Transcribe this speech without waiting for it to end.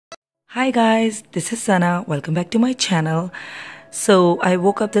Hi guys, this is Sana. Welcome back to my channel. So I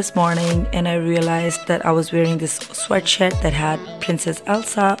woke up this morning and I realized that I was wearing this sweatshirt that had Princess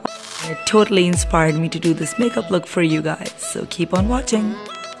Elsa. It totally inspired me to do this makeup look for you guys. So keep on watching.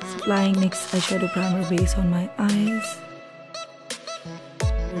 Applying NYX eyeshadow primer base on my eyes.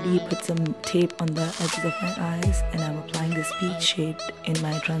 Already put some tape on the edges of my eyes and I'm applying this peach shade in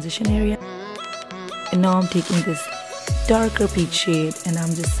my transition area. And now I'm taking this darker peach shade and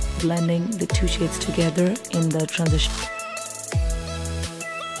I'm just blending the two shades together in the transition.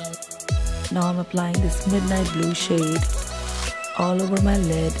 Now I'm applying this midnight blue shade all over my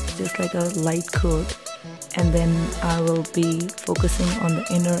lid, just like a light coat, and then I will be focusing on the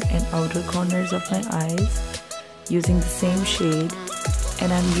inner and outer corners of my eyes using the same shade,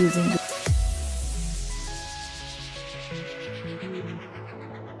 and I'm using the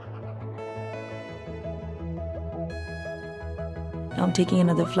Now I'm taking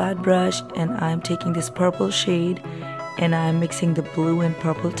another flat brush and I'm taking this purple shade and I'm mixing the blue and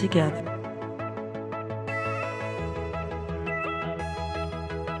purple together.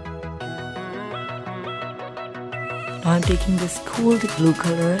 Now I'm taking this cool blue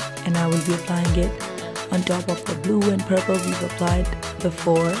color and I will be applying it on top of the blue and purple we've applied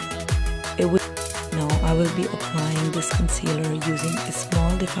before. Now I will be applying this concealer using a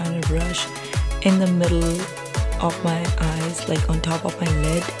small definer brush in the middle of my eyes, like on top of my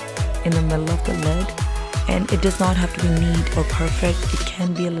lid, in the middle of the lid. And it does not have to be neat or perfect. It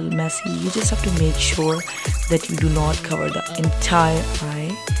can be a little messy. You just have to make sure that you do not cover the entire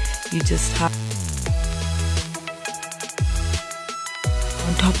eye. You just have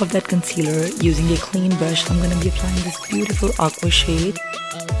on top of that concealer, using a clean brush, I'm going to be applying this beautiful aqua shade.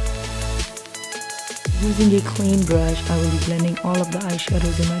 Using a clean brush, I will be blending all of the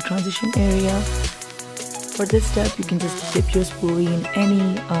eyeshadows in my transition area. For this step, you can just dip your spoolie in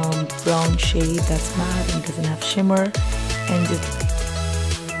any brown shade that's matte and doesn't have shimmer, and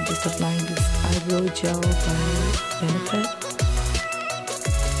just applying this eyebrow gel by Benefit.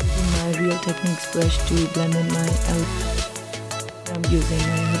 Using my Real Techniques brush to blend in my I'm using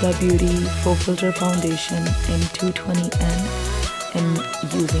my Huda Beauty Faux Filter Foundation in 220N and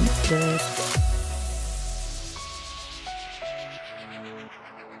using this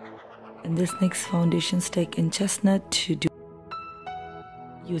NYX foundation stick in Chestnut to do.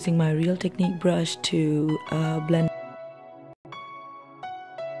 Using my Real Technique brush to blend.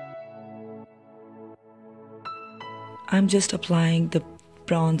 I'm just applying the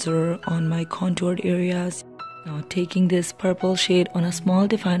bronzer on my contoured areas. Now taking this purple shade on a small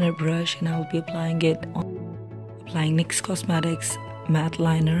definer brush and I will be applying it on NYX Cosmetics matte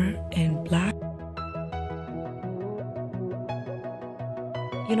liner in black.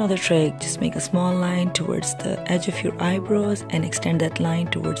 You know the trick, just make a small line towards the edge of your eyebrows and extend that line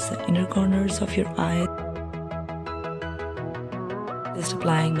towards the inner corners of your eye. Just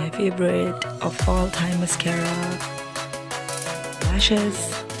applying my favorite of all time mascara, lashes.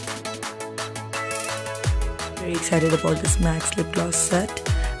 Very excited about this MAC's lip gloss set,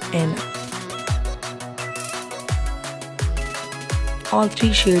 and all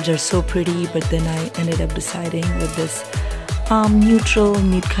three shades are so pretty, but then I ended up deciding with this neutral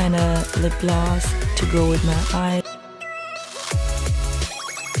nude kind of lip gloss to go with my eye.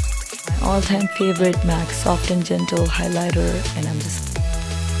 My all-time favorite MAC Soft and Gentle highlighter, and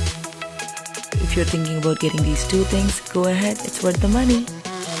if you're thinking about getting these two things, go ahead, it's worth the money.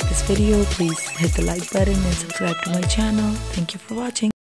 Like this video, please hit the like button and subscribe to my channel. Thank you for watching.